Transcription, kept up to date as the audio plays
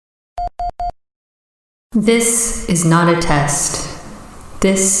This is not a test.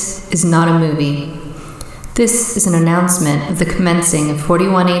 This is not a movie. This is an announcement of the commencing of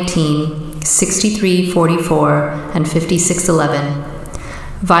 4118, 6344, and 5611.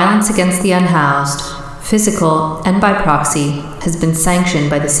 Violence against the unhoused, physical and by proxy, has been sanctioned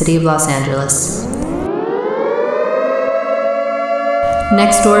by the City of Los Angeles.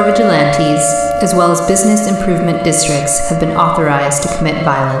 Next-door vigilantes, as well as business improvement districts, have been authorized to commit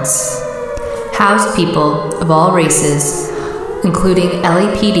violence. Housed people of all races, including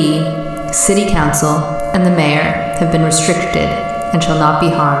LAPD, City Council, and the Mayor, have been restricted and shall not be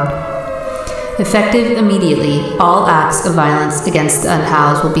harmed. Effective immediately, all acts of violence against the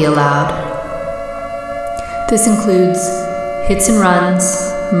unhoused will be allowed. This includes hits and runs,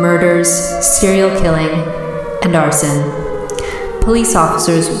 murders, serial killing, and arson. Police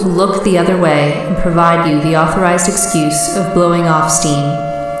officers will look the other way and provide you the authorized excuse of blowing off steam.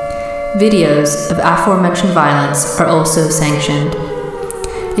 Videos of aforementioned violence are also sanctioned.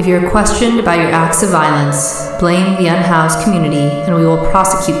 If you are questioned about your acts of violence, blame the unhoused community and we will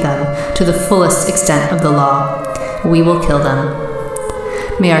prosecute them to the fullest extent of the law. We will kill them.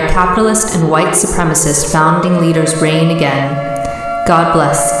 May our capitalist and white supremacist founding leaders reign again. God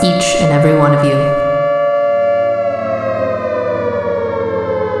bless each and every one of you.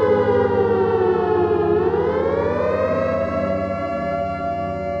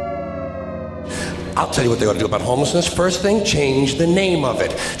 I'll tell you what they ought to do about homelessness. First thing, change the name of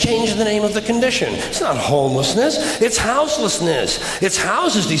it. Change the name of the condition. It's not homelessness, it's houselessness. It's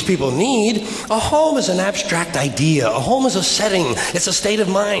houses these people need. A home is an abstract idea. A home is a setting. It's a state of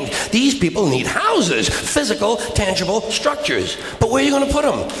mind. These people need houses, physical, tangible structures. But where are you going to put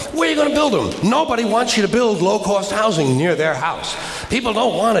them? Where are you going to build them? Nobody wants you to build low-cost housing near their house. People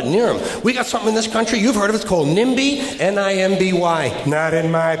don't want it near them. We got something in this country, you've heard of it, it's called NIMBY, N-I-M-B-Y. Not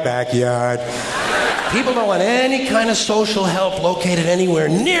in my backyard. People don't want any kind of social help located anywhere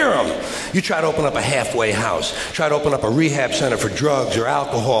near them. You try to open up a halfway house, try to open up a rehab center for drugs or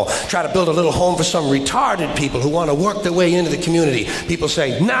alcohol, try to build a little home for some retarded people who want to work their way into the community. People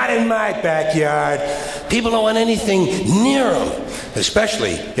say, not in my backyard. People don't want anything near them,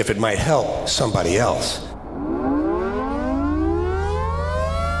 especially if it might help somebody else.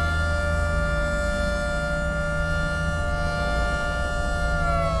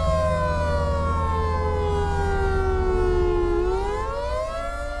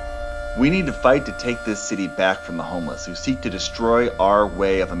 We need to fight to take this city back from the homeless who seek to destroy our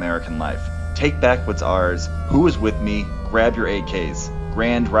way of American life. Take back what's ours. Who is with me? Grab your AKs.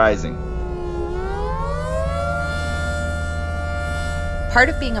 Grand Rising. Part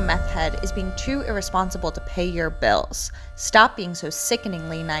of being a meth head is being too irresponsible to pay your bills. Stop being so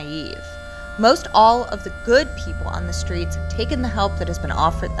sickeningly naive. Most all of the good people on the streets have taken the help that has been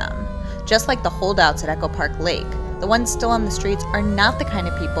offered them. Just like the holdouts at Echo Park Lake, the ones still on the streets are not the kind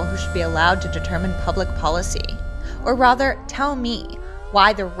of people who should be allowed to determine public policy. Or rather, tell me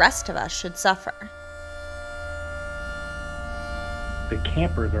why the rest of us should suffer. The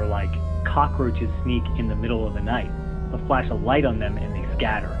campers are like cockroaches sneak in the middle of the night. They'll flash a light on them and they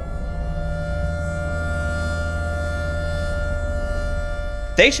scatter.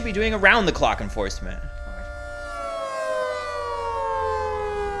 They should be doing around-the-clock enforcement.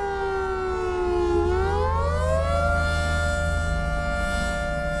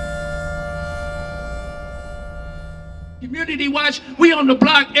 Community Watch, we on the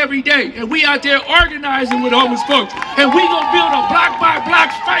block every day, and we out there organizing with homeless folks. And we gonna build a block by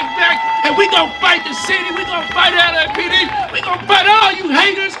block fight back, and we gonna fight the city, we gonna fight LAPD, we gonna fight all you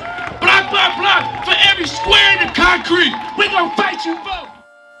haters, block by block, for every square in the concrete. We gonna fight you both.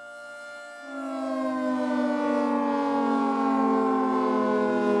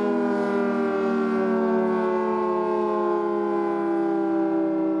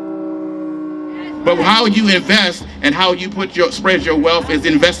 But how you invest and how you spread your wealth is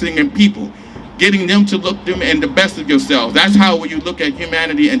investing in people, getting them to look them and the best of yourselves. That's how you look at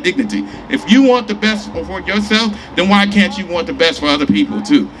humanity and dignity. If you want the best for yourself, then why can't you want the best for other people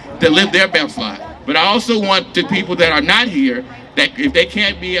too, to live their best life? But I also want the people that are not here, that if they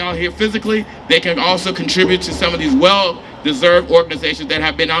can't be out here physically, they can also contribute to some of these well-deserved organizations that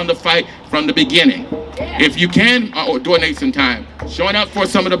have been on the fight from the beginning. If you can donate some time, join up for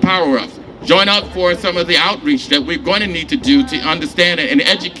some of the power-ups. Join up for some of the outreach that we're going to need to do to understand and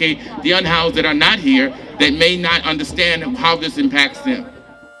educate the unhoused that are not here, that may not understand how this impacts them.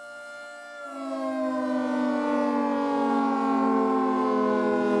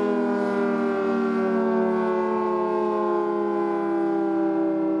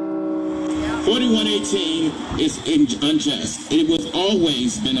 4118 is unjust. It was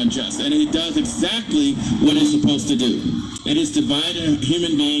always been unjust, and it does exactly what it's supposed to do. It is divide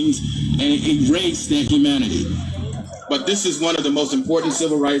human beings and erase their humanity. But this is one of the most important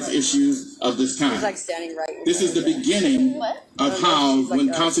civil rights issues of this time. This is the beginning of how,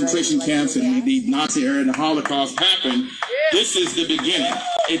 when concentration camps and the Nazi era and the Holocaust happened, this is the beginning.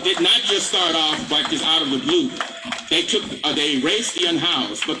 It did not just start off like just out of the blue. They erased the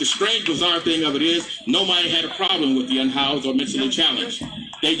unhoused, but the strange, bizarre thing of it is nobody had a problem with the unhoused or mentally challenged.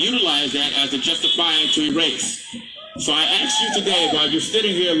 They utilized that as a justifying to erase. So I ask you today, while you're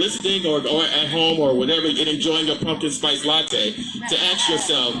sitting here listening or at home or whatever, and enjoying a pumpkin spice latte, to ask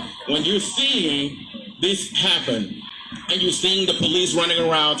yourself, when you're seeing this happen, and you're seeing the police running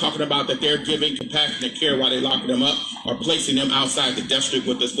around talking about that they're giving compassionate care while they're locking them up or placing them outside the district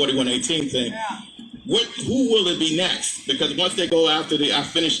with this 4118 thing, who will it be next? Because once they go after I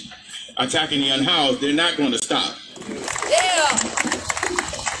finish attacking the unhoused, they're not going to stop.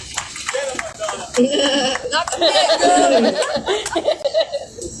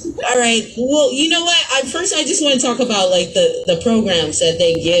 All right. Well, you know what? I just want to talk about like the programs that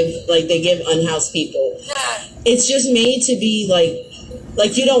they give unhoused people. It's just made to be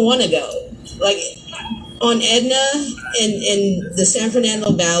like you don't want to go. Like on Edna in the San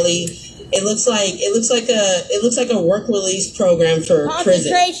Fernando Valley, it looks like a work release program for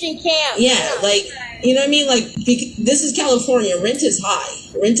prison. Concentration camp. Yeah, like you know what I mean. Like this is California. Rent is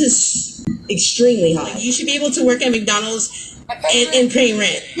high. Rent is extremely high. You should be able to work at McDonald's and pay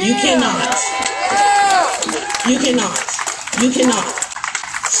rent. You cannot. You cannot.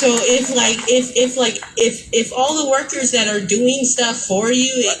 So if all the workers that are doing stuff for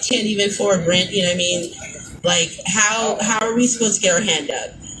you, it can't even afford rent, you know what I mean? Like how are we supposed to get our hand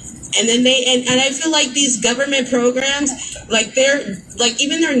up? And then and I feel like these government programs, like they're like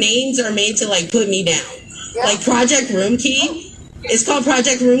even their names are made to like put me down. Like Project Room Key. It's called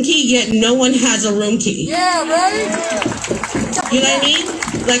Project Room Key, yet no one has a room key. Yeah, right? You know what I mean?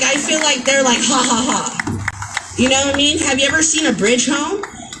 Like, I feel like they're like, ha, ha, ha. You know what I mean? Have you ever seen a bridge home?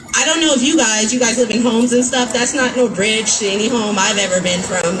 I don't know if you guys live in homes and stuff. That's not no bridge to any home I've ever been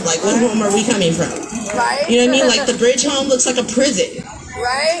from. Like, what home are we coming from? Right? You know what I mean? Like, the bridge home looks like a prison.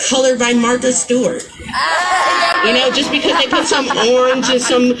 Right? Colored by Martha Stewart. You know, just because they put some orange and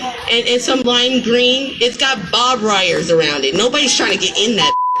some lime green, it's got barbed wires around it. Nobody's trying to get in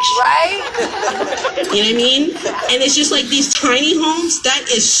that. Right? You know what I mean? And it's just like these tiny homes, that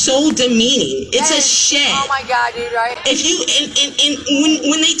is so demeaning. It's a shed. Oh my God, dude, right? If you and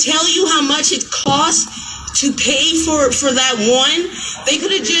when they tell you how much it costs to pay for that one, they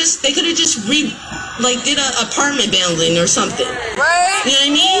could have just did an apartment building or something. Right? You know what I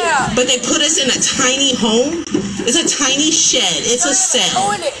mean? Yeah. But they put us in a tiny home. It's a tiny shed. It's a cell.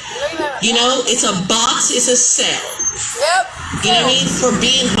 You know, it's a box. It's a cell. Yep. You know what I mean? For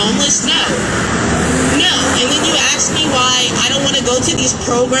being homeless? No. And then you ask me why I don't want to go to these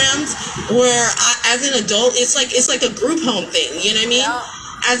programs where as an adult, it's like a group home thing. You know what I mean? Yeah.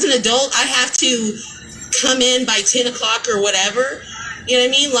 As an adult, I have to come in by 10 o'clock or whatever. You know what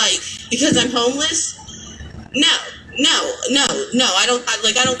I mean? Like, because I'm homeless? No, I don't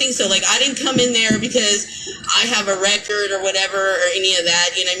think so. Like, I didn't come in there because I have a record or whatever or any of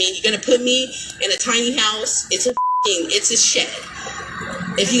that. You know what I mean? You're gonna put me in a tiny house. It's a shed.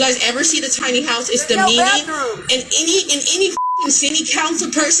 If you guys ever see the tiny house, it's demeaning. And any city council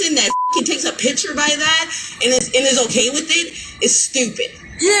person that takes a picture by that and is okay with it is stupid.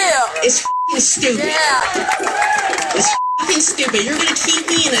 Yeah. It's stupid. Yeah. It's stupid. You're gonna keep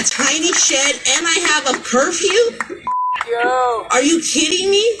me in a tiny shed and I have a curfew? Yo. Are you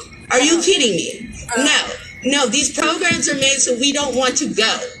kidding me? No, these programs are made so we don't want to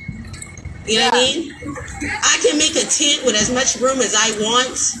go. You know what I mean? I can make a tent with as much room as I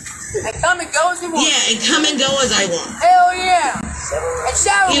want. And come and go as you want. Yeah, and come and go as I want. Hell yeah. And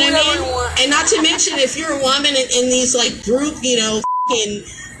shower you know whenever what I mean? you want. And not to mention, if you're a woman in these like group,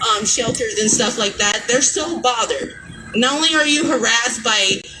 shelters and stuff like that, they're so bothered. Not only are you harassed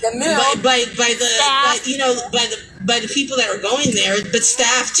by the people that are going there, but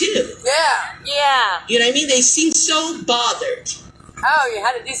staff too. Yeah. You know what I mean? They seem so bothered. Oh, you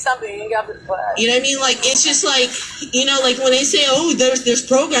had to do something. You got to play. You know what I mean? Like, it's just like, like when they say, oh, there's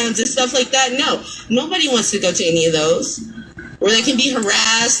programs and stuff like that. No, nobody wants to go to any of those where they can be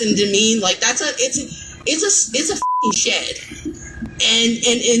harassed and demeaned. Like, it's a f***ing shed. And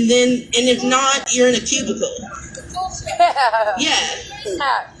if not, you're in a cubicle. Yeah.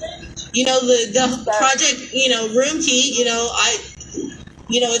 You know, the project, Room Key,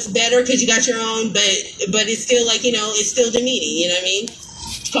 it's better because you got your own, but it's still like, it's still demeaning, you know what I mean?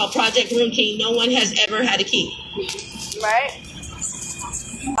 It's called Project Room Key. No one has ever had a key. Right?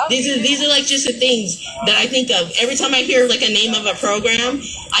 These are like just the things that I think of. Every time I hear like a name of a program,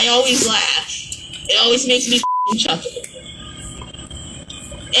 I always laugh. It always makes me chuckle.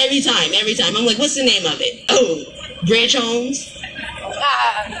 Every time. I'm like, what's the name of it? Oh, Bridge Homes.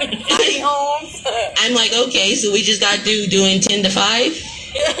 Homes. I'm like, okay, so we just got doing 10 to 5.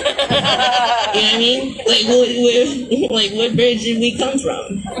 You know what I mean? Like, what bridge did we come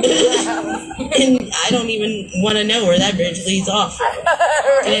from? And I don't even want to know where that bridge leads off from. You know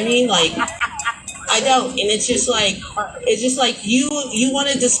what I mean? Like, I don't. And it's just like you want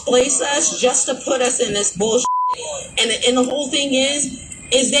to displace us just to put us in this bullshit. And the whole thing is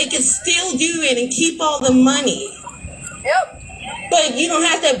they can still do it and keep all the money. Yep. But you don't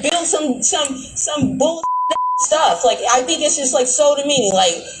have to build some bullshit stuff. Like, I think it's just like so demeaning.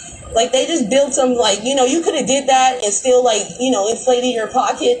 Like they just built some, like, you know, you could have did that and still, like, you know, inflated your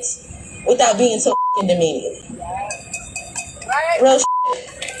pockets without being so demeaning. Right. Real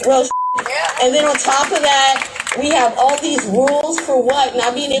shit. Yeah. And then on top of that, we have all these rules for what?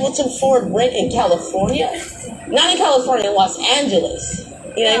 Not being able to afford rent in California? Not in California, in Los Angeles.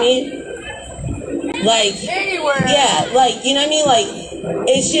 You know what I mean? Like, anywhere. Yeah, like, you know what I mean? Like,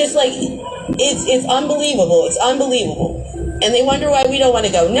 it's just like, it's unbelievable. It's unbelievable. And they wonder why we don't want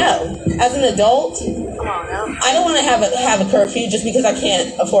to go. No. As an adult, I don't want to have a curfew just because I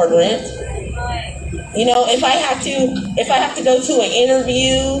can't afford rent. You know, if I have to go to an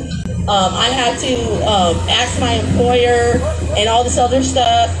interview, I have to ask my employer and all this other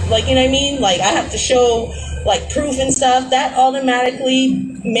stuff. Like, you know what I mean? Like, I have to show, like, proof and stuff. That automatically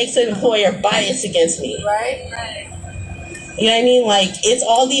makes an employer biased against me. Right. You know what I mean? Like, it's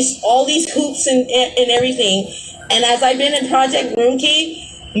all these hoops and everything. And as I've been in Project Room Key,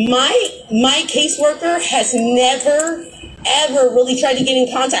 my caseworker has never, ever really tried to get in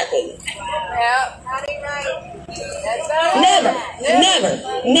contact with me. Yeah.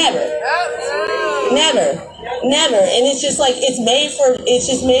 Never. And it's just like, it's made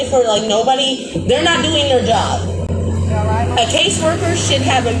for like nobody, they're not doing their job. A caseworker should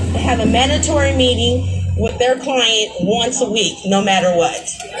have a mandatory meeting with their client once a week, no matter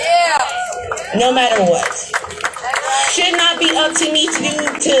what. Yeah. No matter what. Should not be up to me to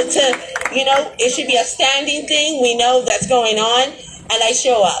you know, it should be a standing thing. We know that's going on, and I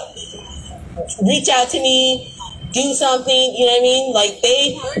show up. Reach out to me, do something, you know what I mean? Like,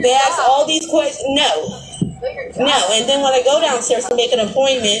 they ask all these questions. No. And then when I go downstairs to make an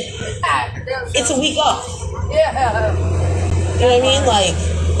appointment, it's a week off. Yeah. You know what I mean? Like,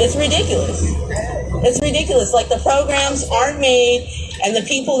 it's ridiculous. It's ridiculous. Like, the programs aren't made, and the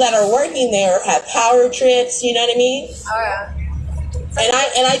people that are working there have power trips, you know what I mean? Oh, yeah.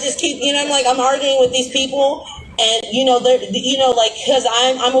 And I just keep, you know, I'm arguing with these people, and, you know, they're, you know, like, because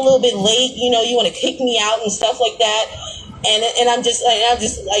I'm a little bit late, you know, you want to kick me out and stuff like that, and I'm just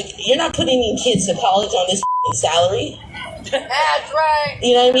like, you're not putting any kids to college on this salary. That's right.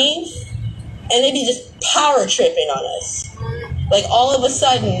 You know what I mean? And they be just power tripping on us. Like, all of a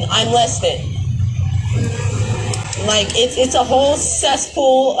sudden, I'm less than. Like, it's a whole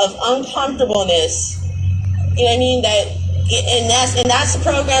cesspool of uncomfortableness. You know what I mean? And that's the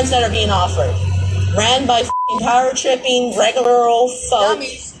programs that are being offered, ran by power tripping regular old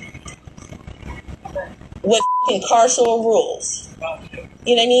folks with carceral rules.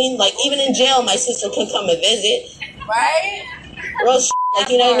 You know what I mean? Like, even in jail, my sister can come and visit. Right? Real like,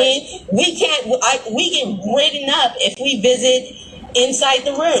 you know what I mean? We get written up if we visit inside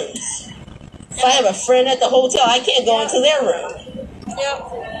the rooms. If I have a friend at the hotel, I can't go into their room.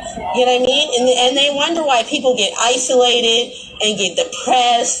 Yep. You know what I mean? And they wonder why people get isolated and get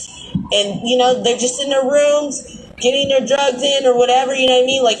depressed, and, you know, they're just in their rooms getting their drugs in or whatever, you know what I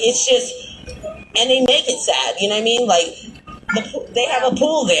mean? Like, it's just, and they make it sad, you know what I mean? Like, they have a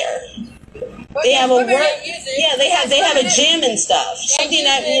pool there. They have a work, yeah, they have a gym and stuff. Something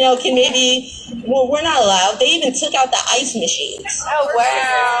that, you know, can maybe, well, we're not allowed. They even took out the ice machines. Oh,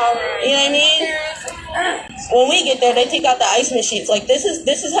 wow. You know what I mean? When we get there, they take out the ice machines. Like, this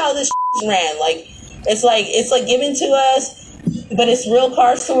is how this ran. Like, it's like given to us, but it's real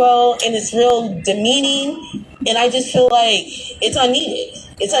carceral and it's real demeaning. And I just feel like it's unneeded.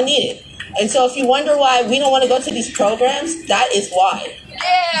 It's unneeded. And so if you wonder why we don't want to go to these programs, that is why.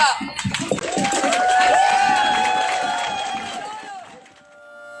 Yeah.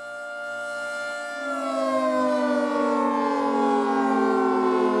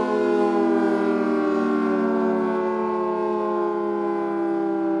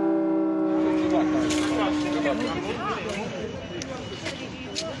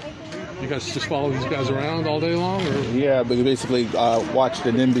 You guys just follow these guys around all day long? Or? Yeah, but basically watch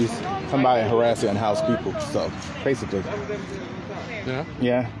the NIMBYs come by and harass the unhoused people. So, basically. Yeah?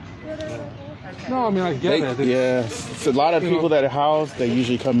 Yeah. No, I mean, I get it. Yeah. So a lot of people that are housed, they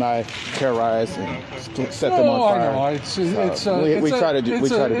usually come by, terrorize, and set them on fire. I know. We try to do it.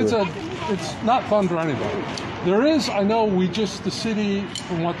 It's not fun for anybody. There is, I know, the city,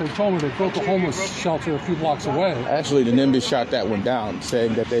 from what they told me, they built a homeless shelter a few blocks away. Actually, the NIMBYs shot that one down,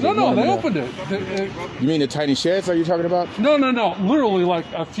 saying that they didn't want they to. opened it. You mean the tiny sheds are you talking about? No. Literally, like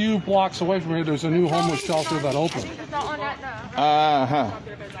a few blocks away from here, there's a new homeless shelter that opened. Uh-huh.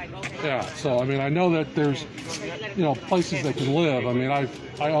 Yeah, so, I mean, I know that there's, places they can live. I mean, I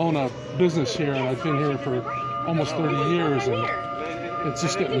own a business here, and I've been here for almost 30 years, and it's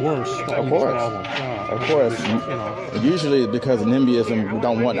just getting worse. Of course. Usually it's because NIMBYism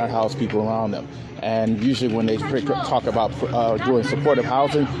don't want unhoused people around them. And usually when they talk about doing supportive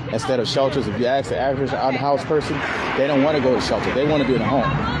housing instead of shelters, if you ask the average unhoused person, they don't want to go to shelter. They want to be in a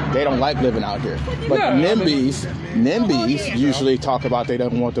home. They don't like living out here. But NIMBYs usually talk about they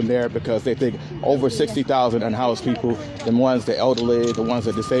don't want them there because they think over 60,000 unhoused people, the ones, the elderly, the ones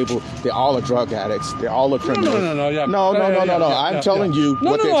that are disabled, they all are drug addicts. They all are criminals. No. I'm telling you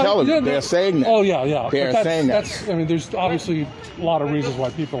what they're telling me. They're saying that. Oh, yeah. They're saying that. I mean, there's obviously a lot of reasons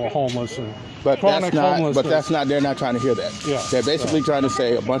why people are homeless and they're not trying to hear that. Yeah, they're basically trying to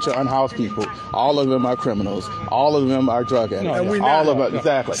say a bunch of unhoused people, all of them are criminals, all of them are drug addicts, all of them,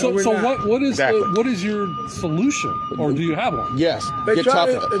 exactly. So what is your solution, or do you have one? Yes, get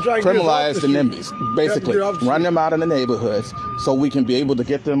tougher, criminalize the NIMBYs, basically run them out in the neighborhoods so we can be able to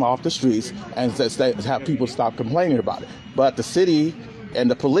get them off the streets and have people stop complaining about it. But the city and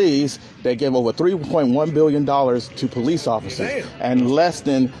the police, they give over $3.1 billion to police officers and less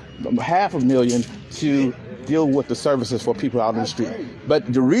than $500,000 to deal with the services for people out in the street.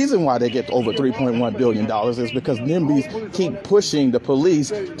 But the reason why they get over $3.1 billion is because NIMBYs keep pushing the police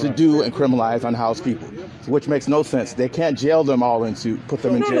to do and criminalize unhoused people, which makes no sense. They can't jail them all put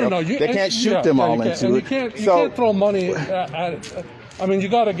them in jail. They can't shoot them all into it. You can't throw money at it. I mean, you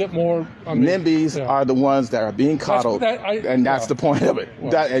got to get more. NIMBYs are the ones that are being coddled, and that's the point of it.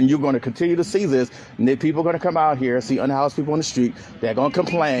 And you're going to continue to see this. People are going to come out here, see unhoused people on the street. They're going to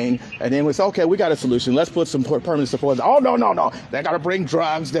complain, and then we say, okay, we got a solution. Let's put some permanent support. Oh, no. They got to bring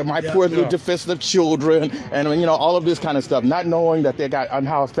drugs. They might poor little defensive children, and all of this kind of stuff. Not knowing that they got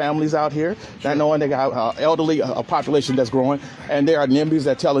unhoused families out here, not knowing they got elderly, a population that's growing, and there are NIMBYs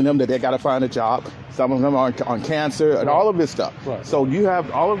that telling them that they got to find a job. Some of them are on cancer and all of this stuff. Right. So you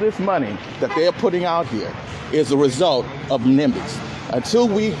have all of this money that they're putting out here is a result of NIMBYs. Until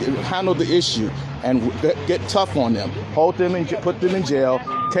we handle the issue and get tough on them, hold them and put them in jail,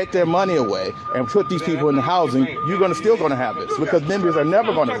 take their money away, and put these people in the housing, you're still going to have this because NIMBYs are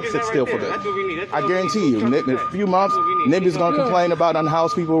never going to sit still for this. I guarantee you, in a few months, NIMBYs going to complain about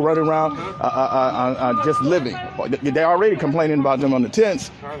unhoused people running around just living. They're already complaining about them on the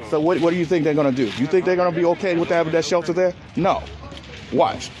tents. So what do you think they're going to do? You think they're going to be okay with having that shelter there? No.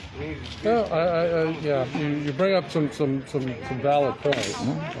 Watch. No, you bring up some valid points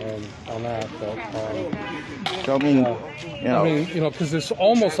on that. But, because it's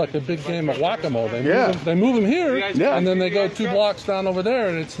almost like a big game of whack-a-mole. They move them here, and then they go 2 blocks down over there,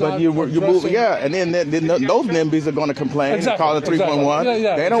 and it's not. You move, and then those NIMBYs are going to complain, call it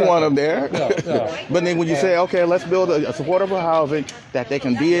 3.1. They don't want them there. But then when you say, okay, let's build a supportable housing that they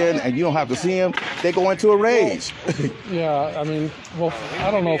can be in, and you don't have to see them, they go into a rage. I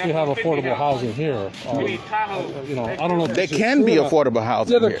don't know if we have affordable housing here. I don't know. There can be affordable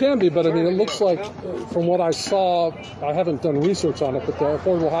housing. Yeah, there can be, but it looks like from what I saw, I haven't done research on it, but the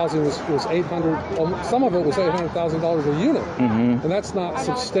affordable housing was $800. Some of it was $800,000 a unit, and that's not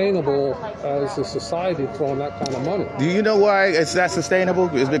sustainable as a society throwing that kind of money. Do you know why it's not sustainable?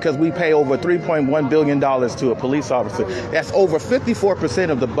 It's because we pay over $3.1 billion to a police officer. That's over 54%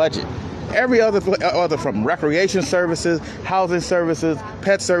 of the budget. Every other from recreation services, housing services,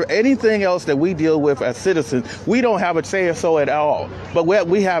 pet service, anything else that we deal with as citizens, we don't have a say or so at all. But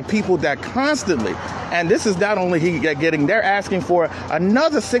we have people that constantly, and this is not only they're asking for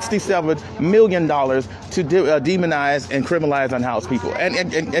another $67 million to demonize and criminalize unhoused people. And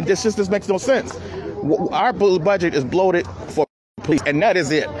this makes no sense. Our budget is bloated for police, and that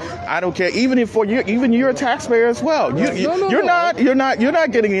is it. I don't care. Even you're a taxpayer as well. You're not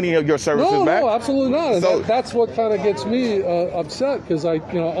getting any of your services back. No, absolutely not. And that's what kind of gets me upset because I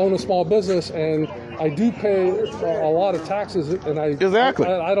own a small business and I do pay a lot of taxes, and I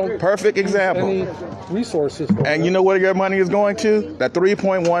don't perfect example. Any resources. And you know where your money is going to? That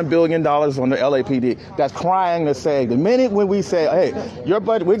 $3.1 billion on the LAPD. That's crying to say the minute when we say, hey, your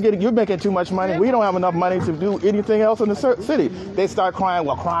budget, you're making too much money. We don't have enough money to do anything else in the city. They start crying.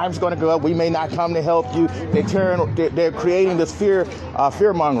 Well, crime's going to go up. We may not come to help you. They're creating this fear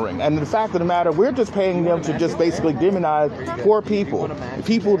mongering. And the fact of the matter, we're just paying them to just basically demonize poor people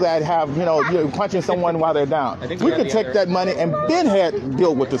that have, you're punching someone while they're down. We could take that money and then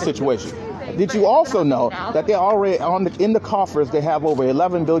deal with the situation. Did you also know that they're already in the coffers? They have over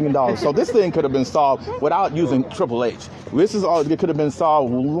 $11 billion. So this thing could have been solved without using Triple H. It could have been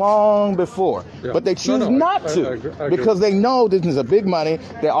solved long before, but they choose not to because they know this is a big money.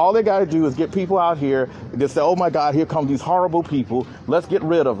 All they got to do is get people out here. They say, "Oh my God, here come these horrible people. Let's get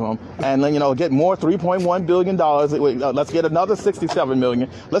rid of them, and then get more $3.1 billion. Let's get another $67 million.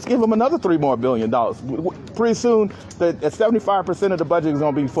 Let's give them another $3 billion. Pretty soon, 75% of the budget is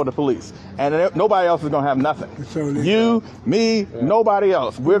going to be for the police, and nobody else is going to have nothing. You, me, nobody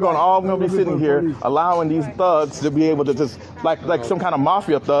else. We're all going to be sitting here allowing these thugs to be able to just like some kind of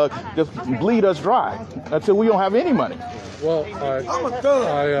mafia thug just bleed us dry until we don't have any money." Well,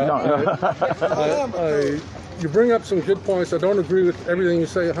 you bring up some good points. I don't agree with everything you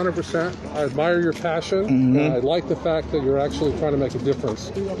say 100%. I admire your passion. And I like the fact that you're actually trying to make a difference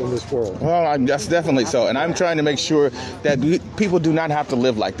in this world. Well, that's definitely so. And I'm trying to make sure that people do not have to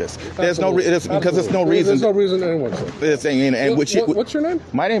live like this. There's no reason. There's no reason anyone should. What's your name?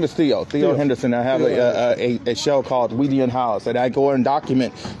 My name is Theo Henderson. I have a show called Weedian House, and I go and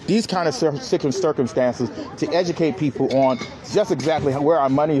document these kind of circumstances to educate people on just exactly where our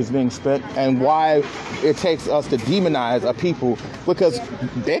money is being spent and why it takes us to demonize a people, because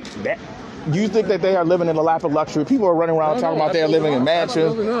you think that they are living in a lap of luxury. People are running around talking about they're living in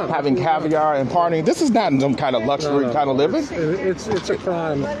mansions, having caviar and partying. This is not some kind of luxury kind of living. It's a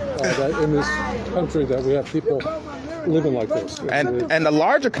crime that in this country that we have people living like this. And the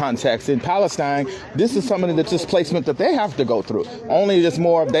larger context in Palestine, this is some of the displacement that they have to go through. Only it's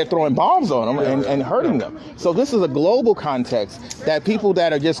more they're throwing bombs on them and hurting them. So this is a global context that people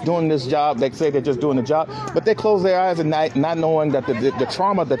that are just doing this job, they say they're just doing the job, but they close their eyes at night not knowing that the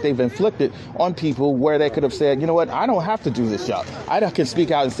trauma that they've inflicted on people, where they could have said, you know what, I don't have to do this job. I can speak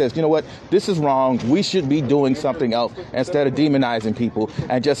out and say, you know what, this is wrong. We should be doing something else instead of demonizing people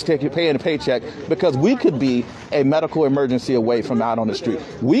and just paying a paycheck, because we could be a medical emergency away from out on the street.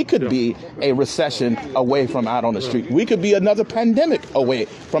 We could be a recession away from out on the street. We could be another pandemic away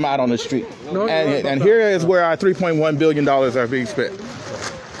from out on the street. And here is where our $3.1 billion are being spent.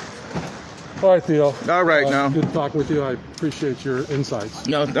 All right, Theo. All right, now. Good talking with you. I appreciate your insights.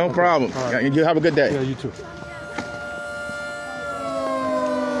 No problem. Right. You have a good day. Yeah, you too.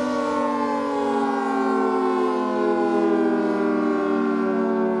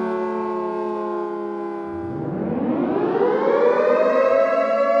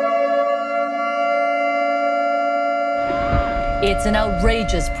 It's an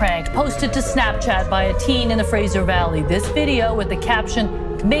outrageous prank posted to Snapchat by a teen in the Fraser Valley. This video with the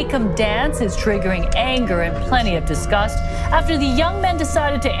caption, "Make 'em dance," is triggering anger and plenty of disgust after the young men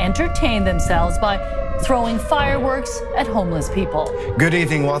decided to entertain themselves by throwing fireworks at homeless people. Good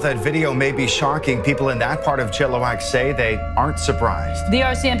evening. While that video may be shocking, people in that part of Chilliwack say they aren't surprised. The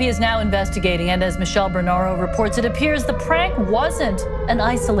RCMP is now investigating, and as Michelle Bernaro reports, it appears the prank wasn't an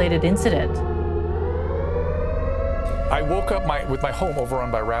isolated incident. I woke up with my home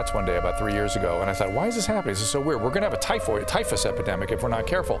overrun by rats one day about 3 years ago, and I thought, why is this happening? This is so weird. We're going to have a typhus epidemic if we're not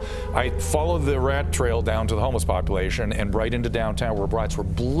careful. I followed the rat trail down to the homeless population and right into downtown, where rats were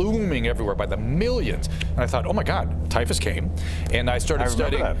blooming everywhere by the millions. And I thought, oh my God, typhus came. And I started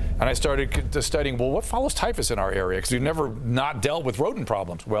studying, well, what follows typhus in our area? Because we've never not dealt with rodent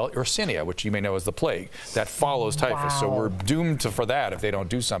problems. Well, Yersinia, which you may know as the plague, that follows typhus. Wow. So we're doomed for that if they don't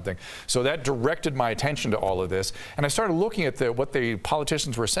do something. So that directed my attention to all of this. And I started looking at what the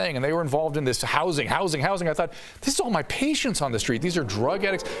politicians were saying, and they were involved in this housing. I thought, this is all my patients on the street. These are drug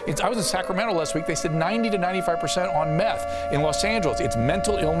addicts. I was in Sacramento last week. They said 90 to 95% on meth. In Los Angeles, it's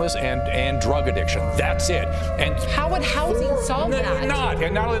mental illness and drug addiction. That's it. And how would housing solve that? Not.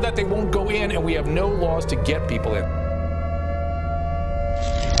 And not only that, they won't go in, and we have no laws to get people in.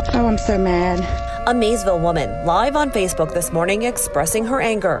 Oh, I'm so mad. A Maysville woman live on Facebook this morning expressing her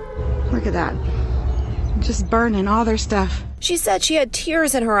anger. Look at that. Just burning all their stuff. She said she had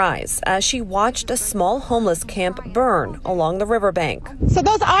tears in her eyes as she watched a small homeless camp burn along the riverbank. So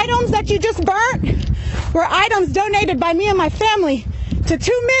those items that you just burnt were items donated by me and my family to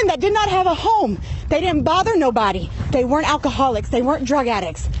two men that did not have a home. They didn't bother nobody. They weren't alcoholics. They weren't drug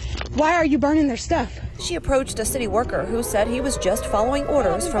addicts. Why are you burning their stuff? She approached a city worker who said he was just following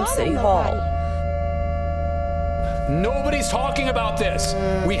orders from City Hall. Nobody's talking about this.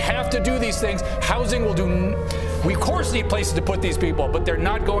 We have to do these things. Housing will do. We, of course, need places to put these people, but they're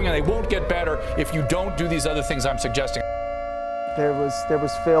not going and they won't get better if you don't do these other things I'm suggesting. There was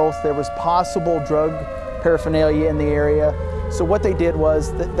filth. There was possible drug paraphernalia in the area. So what they did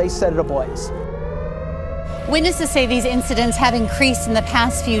was they set it ablaze. Witnesses say these incidents have increased in the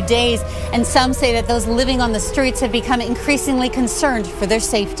past few days, and some say that those living on the streets have become increasingly concerned for their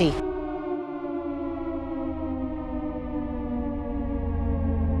safety.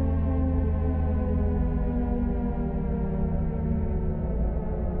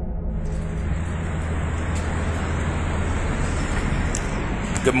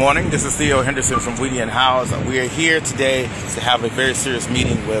 Good morning, this is Theo Henderson from Weedy & Howes. We are here today to have a very serious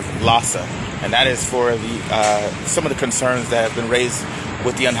meeting with LAHSA, and that is for some of the concerns that have been raised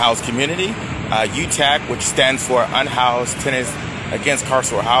with the unhoused community. UTAC, which stands for Unhoused Tenants Against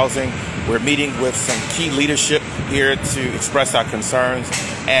Carceral Housing. We're meeting with some key leadership here to express our concerns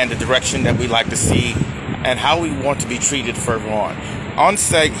and the direction that we'd like to see and how we want to be treated further on. On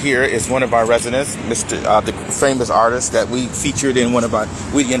site here is one of our residents, the famous artist that we featured in one of our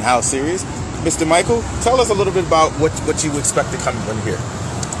Weedy & Howes series. Mr. Michael, tell us a little bit about what you expect to come when here.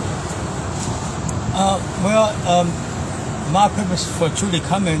 My purpose for truly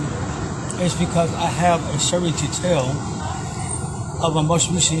coming is because I have a story to tell of a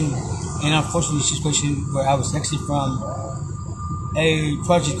most recent and unfortunate situation where I was exited from a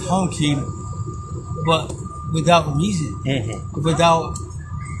Project Home Key, but without reason, without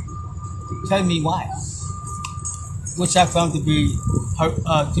telling me why, which I found to be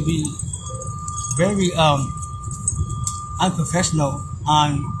very unprofessional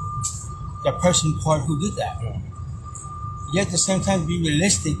on the person part who did that. Yet at the same time, be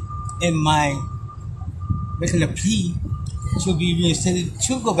realistic in my making a plea to be reinstated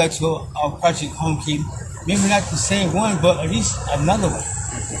to go back to our Project Home Key. Maybe not the same one, but at least another one.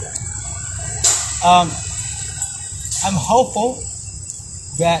 I'm hopeful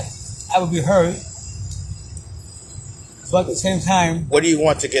that I will be heard, but at the same time... What do you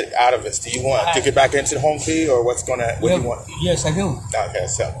want to get out of this? Do you want to get back into the Home Key, or what do you want? Yes, I do. Okay,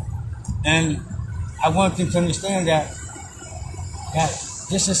 so... And I want them to understand that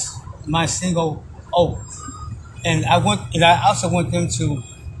this is my single oath. And I also want them to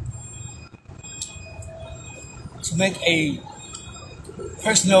make a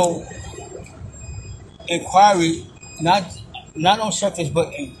personal inquiry, not on surface,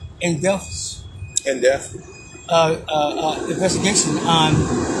 but in-depth investigation on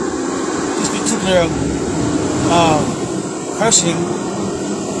this particular person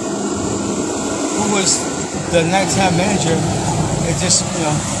who was the nighttime manager. It just,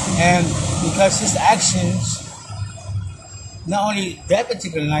 and because his actions, not only that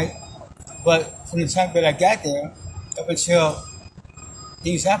particular night, but from the time that I got there up until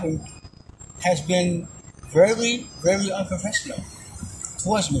things happened, has been very, very unprofessional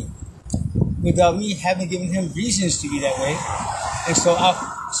towards me, without me having given him reasons to be that way. And so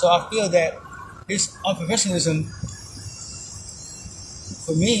I feel that his unprofessionalism,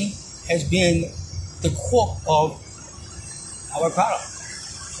 for me, has been the core of our product.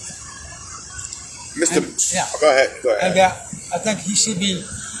 Go ahead. And I think he should be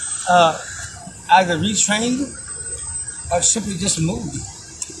either retrained or simply just moved.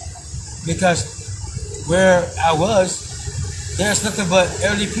 Because where I was, there's nothing but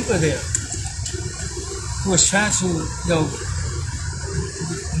elderly people there who was trying to,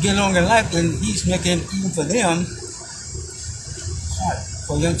 get along in life, and he's making even for them hard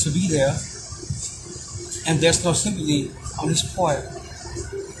for them to be there, and there's no sympathy on his part.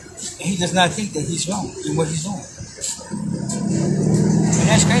 And he does not think that he's wrong in what he's doing, and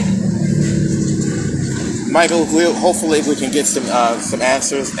that's crazy. Michael, hopefully we can get some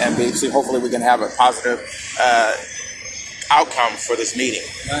answers, and hopefully we can have a positive outcome for this meeting.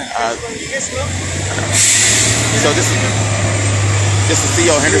 So this is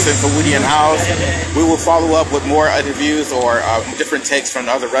Theo Henderson for Weedy & Howes. We will follow up with more interviews or different takes from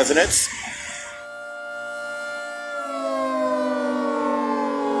other residents.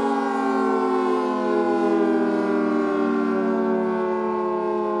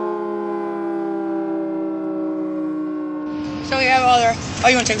 So we have all their... Oh,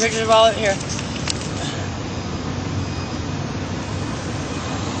 you want to take pictures of all of it? Here.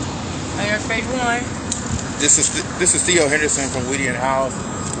 And your favorite one. This is Theo Henderson from Weedy & Howes.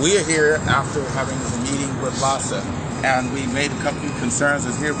 We are here after having a meeting with LAHSA, and we made a couple of concerns.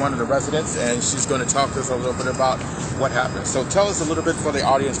 Is here one of the residents, and she's going to talk to us a little bit about what happened. So tell us a little bit for the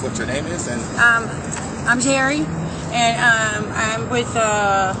audience what your name is. And I'm Terry, and I'm with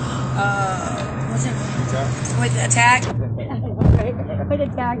what's it? With Attack. With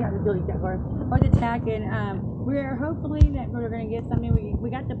Attack, I'm really with Attack, and we're hopefully that we're going to get something. We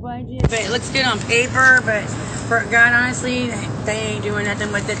got the budget, but it looks good on paper. But for God, honestly, they ain't doing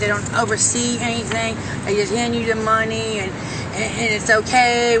nothing with it. They don't oversee anything. They just hand you the money, and it's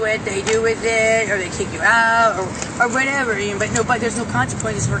okay what they do with it, or they kick you out, or whatever. But there's no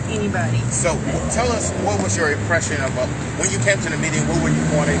consequences for anybody. So tell us, what was your impression of when you came to the meeting? What were you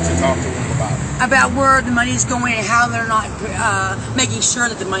wanting to talk to them about? About where the money's going and how they're not making sure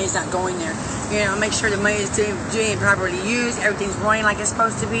that the money's not going there. You know, make sure the money is being properly used, everything's running like it's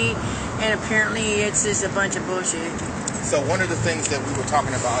supposed to be, and apparently it's just a bunch of bullshit. So one of the things that we were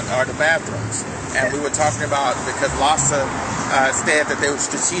talking about are the bathrooms, and we were talking about because LAHSA said that they were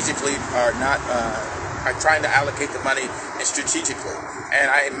strategically are trying to allocate the money strategically. And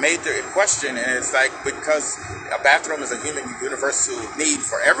I made the question, and it's like, because a bathroom is a human universal need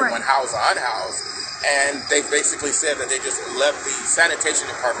for everyone, housed or unhoused, and they basically said that they just left the sanitation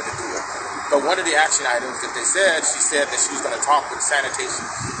department to do it. But one of the action items that they said, she said that she was going to talk with sanitation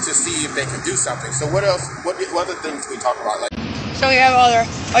to see if they could do something. So what else, what other things we talk about? Like, so we have all their,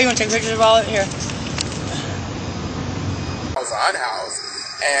 you want to take pictures of all of it? Here. Housed or unhoused,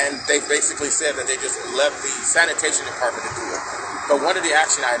 and they basically said that they just left the sanitation department to do it. But one of the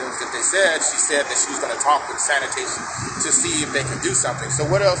action items that they said, she said that she was going to talk with sanitation to see if they could do something. So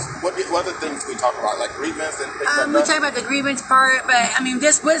what else, what other things we talk about, like grievance and things like that? We talk about the grievance part, but I mean,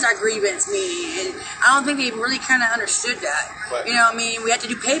 this was our grievance meeting, and I don't think they really kind of understood that. Right. You know, I mean, we had to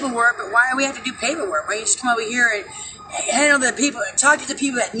do paperwork, but why do we have to do paperwork? Why don't you just come over here and handle the people, talk to the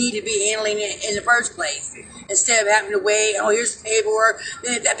people that need to be handling it in the first place, instead of having to wait, oh, here's the paperwork.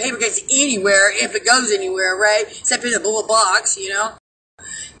 That paper gets anywhere, if it goes anywhere, right? Except in the little box, you know?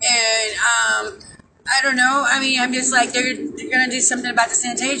 And, I don't know. I mean, I'm just like, they're going to do something about the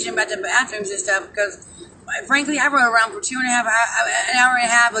sanitation, about the bathrooms and stuff, because, frankly, I rode around for an hour and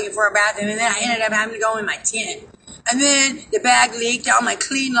a half looking for a bathroom, and then I ended up having to go in my tent. And then the bag leaked, all my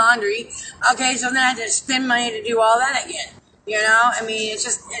clean laundry. Okay, so then I had to spend money to do all that again. You know, I mean,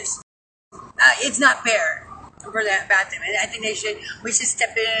 it's not fair for that bathroom. And I think we should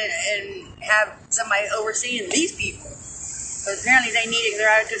step in and have somebody overseeing these people. Because apparently they need it, they're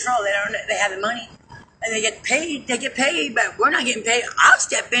out of control. They have the money. And they get paid, but we're not getting paid. I'll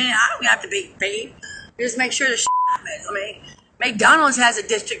step in, I don't have to be paid. Just make sure the shit happens. I mean, McDonald's has a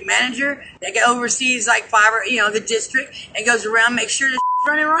district manager that oversees like the district, and goes around, makes sure the shit's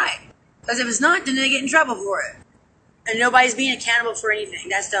running right. Because if it's not, then they get in trouble for it. And nobody's being accountable for anything.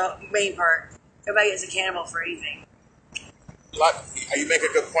 That's the main part. Nobody gets accountable for anything. You make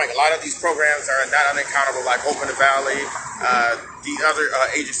a good point. A lot of these programs are not unaccountable, like Hope in the Valley, the other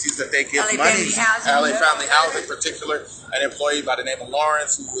agencies that they give money. LA Family Housing, in particular, an employee by the name of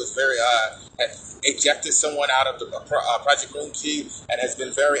Lawrence, who was very had ejected someone out of the Project Moon Key and has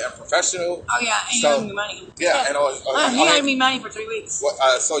been very unprofessional. Oh yeah, and he owed me money. Yeah, and he owed me money for 3 weeks.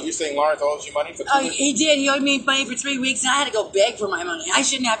 So you're saying Lawrence owes you money for 3 weeks? He did. He owed me money for 3 weeks, and I had to go beg for my money. I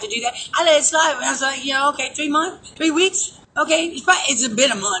shouldn't have to do that. I let it slide. I was like, okay, 3 weeks. Okay, it's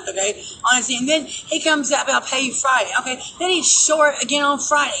been a month, okay, honestly. And then he comes up, I'll pay you Friday, okay. Then he's short again on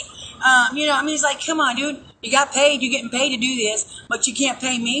Friday. He's like, come on, dude, you got paid, you're getting paid to do this, but you can't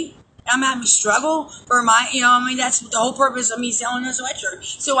pay me. I'm having to struggle for that's the whole purpose of me selling a sweatshirt,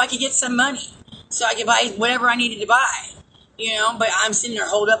 so I could get some money, so I could buy whatever I needed to buy, but I'm sitting there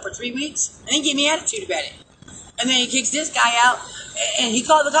holed up for 3 weeks, and he gave me attitude about it. And then he kicks this guy out, and he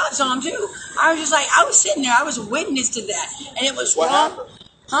called the cops on him too. I was just like, I was sitting there, I was a witness to that, and it was wrong.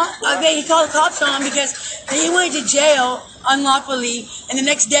 He called the cops on him because he went to jail unlawfully, and the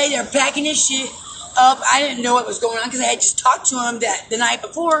next day they're packing his shit up. I didn't know what was going on because I had just talked to him the night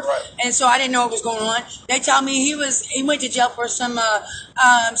before, and so I didn't know what was going on. They told me he went to jail for some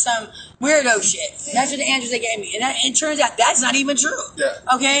weirdo shit. That's what the answers they gave me, and it turns out that's not even true.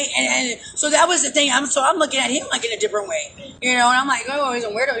 Yeah. Okay, and so that was the thing. I'm looking at him like in a different way, and I'm like, oh, he's a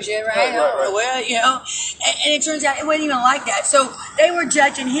weirdo shit, right? Well, and it turns out it wasn't even like that. So they were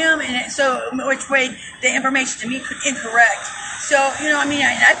judging him, and so which way the information to me was incorrect. So,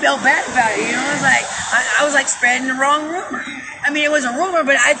 I felt bad about it, I was like spreading the wrong rumor. I mean, it was a rumor,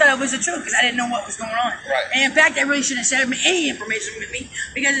 but I thought it was the truth because I didn't know what was going on. Right. And in fact, they really shouldn't have shared any information with me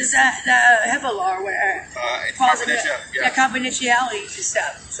because it's the HIPAA law or whatever. Confidentiality and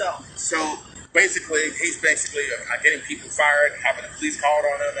stuff. So basically, he's basically getting people fired, having the police called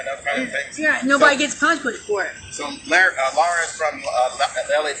on him, and those kind of things. Yeah, nobody gets punished for it. So Lawrence from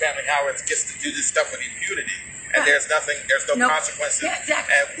the LA Family Hours gets to do this stuff with impunity, and there's no consequences. Yeah,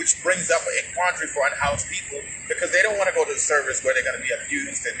 exactly. And which brings up a quandary for unhoused people because they don't want to go to the service where they're going to be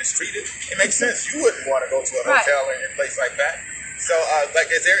abused and mistreated. It makes sense. You wouldn't want to go to a hotel or a place like that. So,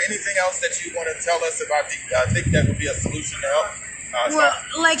 is there anything else that you want to tell us about? Think that would be a solution to help?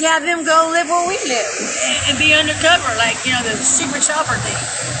 Like have them go live where we live and be undercover, like the secret shopper thing,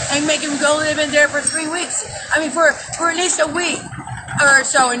 and make them go live in there for 3 weeks. I mean, for at least a week or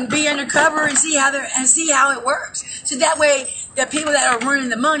so, and be undercover and see how it works. So that way, the people that are running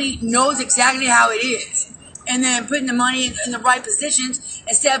the money knows exactly how it is, and then putting the money in the right positions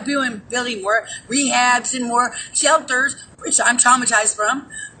instead of building more rehabs and more shelters, which I'm traumatized from.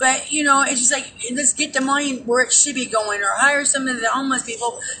 But, it's just like, let's get the money where it should be going, or hire some of the homeless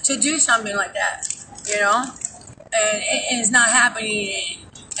people to do something like that, And it's not happening,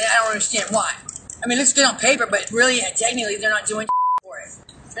 and I don't understand why. I mean, it looks good on paper, but really, technically, they're not doing for it.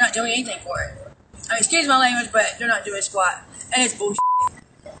 They're not doing anything for it. I mean, excuse my language, but they're not doing squat. And it's bullshit,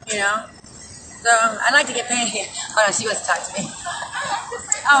 So, I'd like to get paid here. Hold on, she wants to talk to me.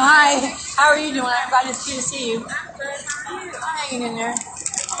 Oh, hi. How are you doing? Everybody, it's good to see you. I'm hanging in there.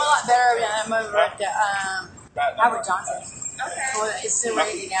 I'm a lot better than I'm over at Howard Johnson. Okay. Well, it's still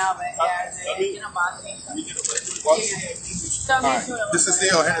raining now, but it don't bother me. This is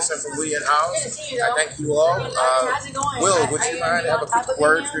Theo Henderson from Lee and House. I thank you all. Will, would you mind have a quick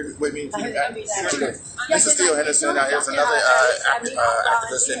word with me? This is Theo Henderson. Here's another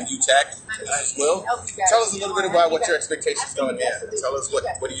activist in UTAC. Will, tell us a little bit about what your expectations going in. Tell us what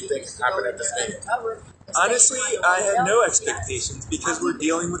do you think happened at this meeting. Honestly, I have no expectations because we're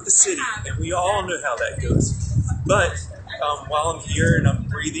dealing with the city, and we all know how that goes. But while I'm here and I'm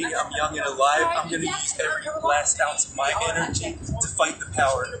breathing, I'm young and alive, I'm going to use every last ounce of my energy to fight the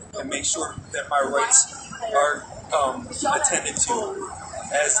power and make sure that my rights are attended to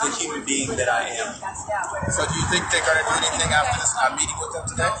as the human being that I am. So do you think they're going to do anything after this meeting with them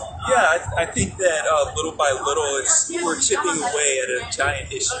today? Yeah, I think that little by little we're chipping away at a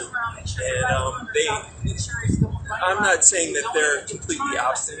giant issue. And I'm not saying that they're completely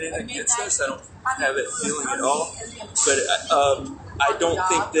obstinate against us. I don't have that feeling at all. But I don't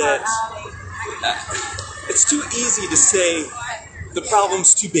think that it's too easy to say the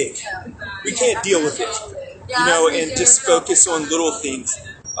problem's too big. We can't deal with it. And just focus on little things.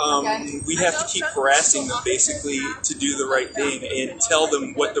 We have to keep harassing them basically to do the right thing and tell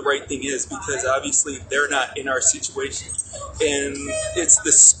them what the right thing is because obviously they're not in our situation. And it's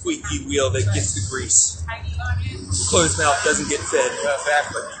the squeaky wheel that gets the grease. Closed mouth doesn't get fed.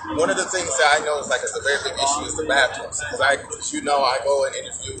 Exactly. One of the things that I know is a very big issue is the bathrooms. Because I go and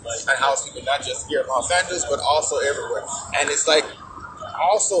interview unhoused people not just here in Los Angeles but also everywhere. And it's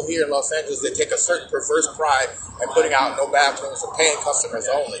also here in Los Angeles, they take a certain perverse pride in putting out no bathrooms for paying customers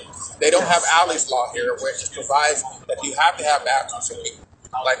only. They don't have Alley's law here, where it just provides that you have to have bathrooms for people.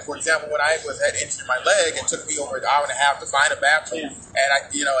 Like, for example, when I had injured my leg, it took me over an hour and a half to find a bathroom, and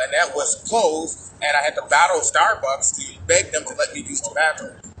and that was closed, and I had to battle Starbucks to beg them to let me use the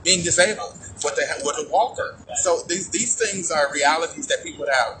bathroom, being disabled with a walker. So these things are realities that people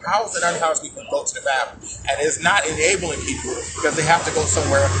have. Housed and unhoused people go to the bathroom, and it's not enabling people because they have to go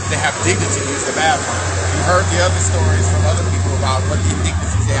somewhere they have dignity to use the bathroom. You heard the other stories from other people about what the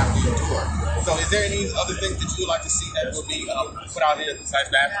indignities they have to endure. So is there any other things that you would like to see that will be put out here besides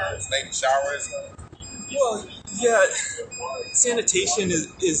bathrooms, maybe showers? Well, yeah, sanitation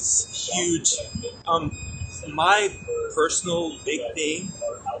is huge. My personal big thing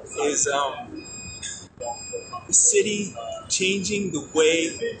is the city changing the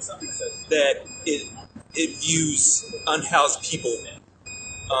way that it views unhoused people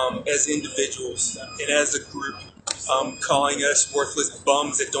as individuals and as a group. Calling us worthless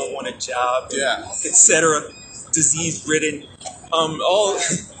bums that don't want a job, etc., disease-ridden. All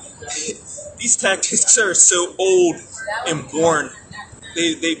these tactics are so old and worn.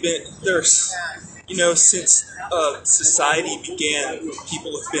 They've been there, since society began.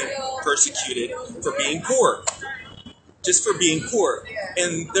 People have been persecuted for being poor, just for being poor.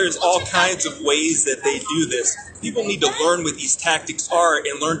 And there's all kinds of ways that they do this. People need to learn what these tactics are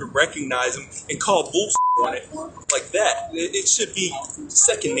and learn to recognize them and call bullshit on it like that. It should be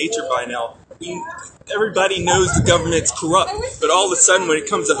second nature by now. Everybody knows the government's corrupt, but all of a sudden when it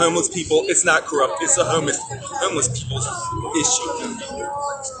comes to homeless people, it's not corrupt. It's the homeless people's issue.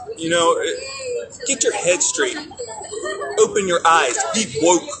 Get your head straight. Open your eyes. Be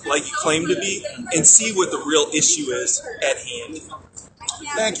woke like you claim to be, and see what the real issue is at hand.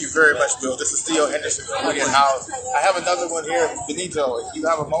 Thank you very much, Bill. This is Theo Henderson from Wigan House. I have another one here. Benito, if you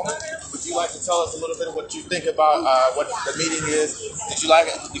have a moment, would you like to tell us a little bit of what you think about what the meeting is? Did you like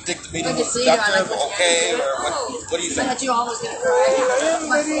it? You think the meeting was productive, okay, or what do you think? I am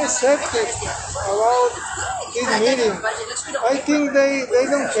very skeptic about this meeting. I think they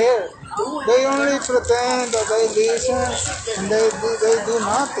don't care. They only pretend that they listen and they do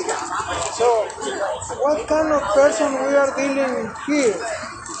nothing. So, what kind of person we are dealing here?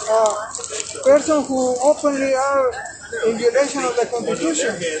 Person who openly are in violation of the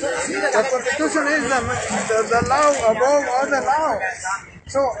Constitution. The Constitution is the law above all the law.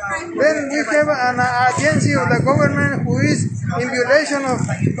 So then we have an agency of the government who is in violation of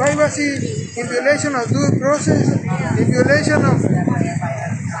privacy, in violation of due process, in violation of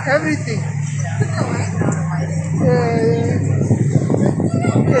everything.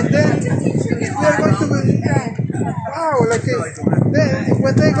 And then we are going to be, wow, like then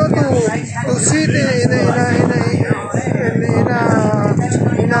when they go to sit in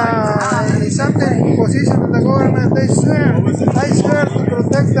something position in the government, they swear to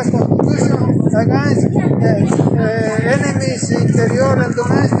protect the Constitution against enemies, interior and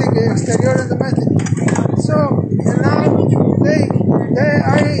domestic, exterior and domestic. So now they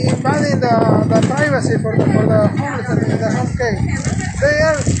are invading the privacy for the homeless in the home care. They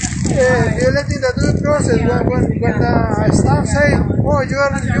are violating the due process when the staff say, "Oh, you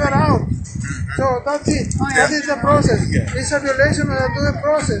are out." So that's it. That is the process. It's a violation of the due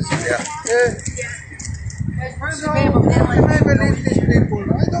process. So can I believe these people?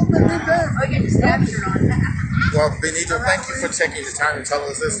 I don't believe them. Well, Benito, thank you for taking the time to tell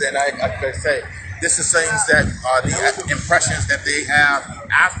us this. And I could say, this is things that are the impressions that they have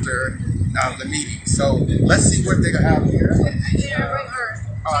after the meeting. So let's see what they have here.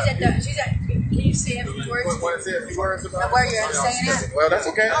 She's at, can you say a few words? Want to say a few words about where you're saying it? Well, that's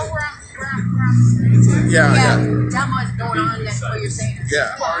okay. Yeah. Tell them what's going on, that's what you're saying.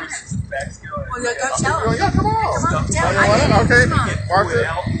 Yeah. Well, go tell them. Yeah, come on. Tell them. Okay.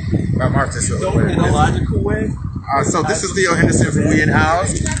 Martha. So in a logical way. So this is Theo Henderson from Wigan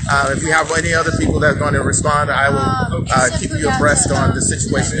House. If we have any other people that are going to respond, I will keep you abreast on the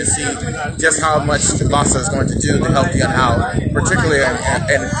situation and see just how much TUBASA is going to do to help the unhoused, particularly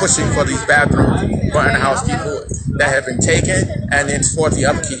in pushing for these bathrooms for unhoused people that have been taken and then for the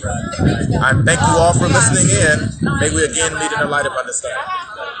upkeep. Thank you all for listening in. May we again meet in the light of understanding.